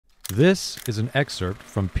This is an excerpt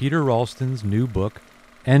from Peter Ralston's new book,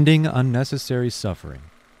 Ending Unnecessary Suffering,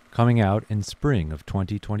 coming out in spring of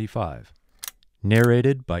 2025,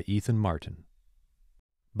 narrated by Ethan Martin.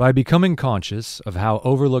 By becoming conscious of how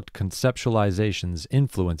overlooked conceptualizations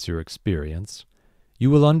influence your experience, you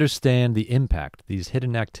will understand the impact these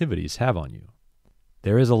hidden activities have on you.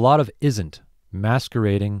 There is a lot of isn't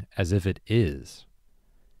masquerading as if it is.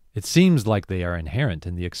 It seems like they are inherent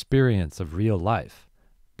in the experience of real life,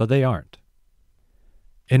 but they aren't.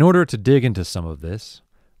 In order to dig into some of this,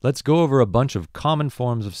 let's go over a bunch of common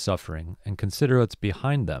forms of suffering and consider what's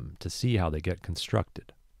behind them to see how they get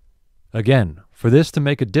constructed. Again, for this to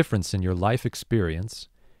make a difference in your life experience,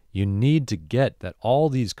 you need to get that all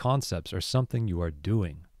these concepts are something you are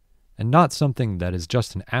doing, and not something that is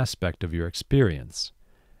just an aspect of your experience,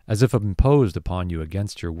 as if imposed upon you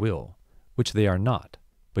against your will, which they are not,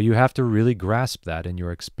 but you have to really grasp that in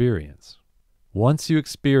your experience. Once you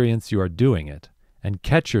experience you are doing it, and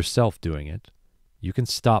catch yourself doing it, you can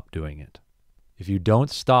stop doing it. If you don't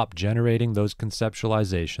stop generating those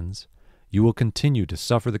conceptualizations, you will continue to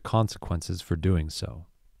suffer the consequences for doing so.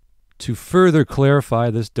 To further clarify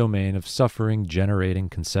this domain of suffering-generating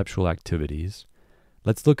conceptual activities,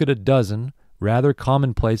 let's look at a dozen rather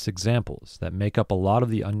commonplace examples that make up a lot of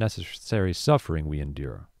the unnecessary suffering we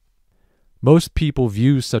endure. Most people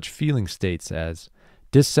view such feeling states as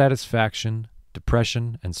dissatisfaction,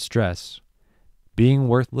 depression, and stress, being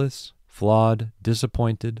worthless, flawed,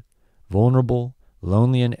 disappointed, vulnerable,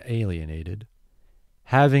 lonely, and alienated,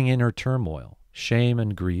 having inner turmoil, shame,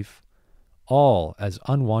 and grief, all as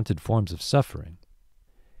unwanted forms of suffering.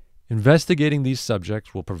 Investigating these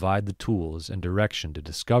subjects will provide the tools and direction to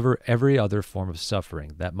discover every other form of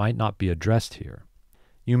suffering that might not be addressed here.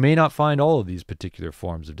 You may not find all of these particular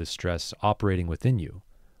forms of distress operating within you,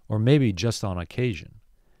 or maybe just on occasion,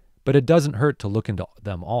 but it doesn't hurt to look into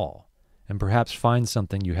them all, and perhaps find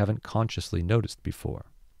something you haven't consciously noticed before.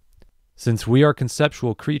 Since we are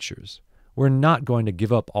conceptual creatures, we're not going to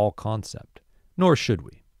give up all concept, nor should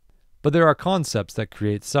we. But there are concepts that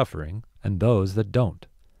create suffering, and those that don't,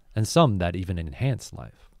 and some that even enhance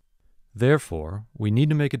life. Therefore, we need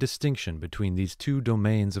to make a distinction between these two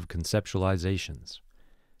domains of conceptualizations.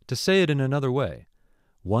 To say it in another way,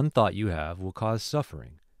 one thought you have will cause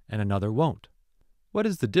suffering, and another won't. What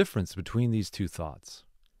is the difference between these two thoughts?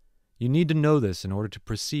 You need to know this in order to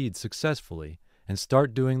proceed successfully and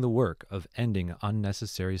start doing the work of ending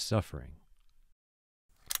unnecessary suffering.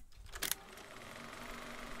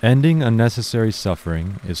 Ending Unnecessary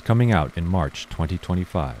Suffering is coming out in March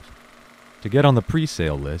 2025. To get on the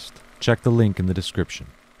pre-sale list, check the link in the description.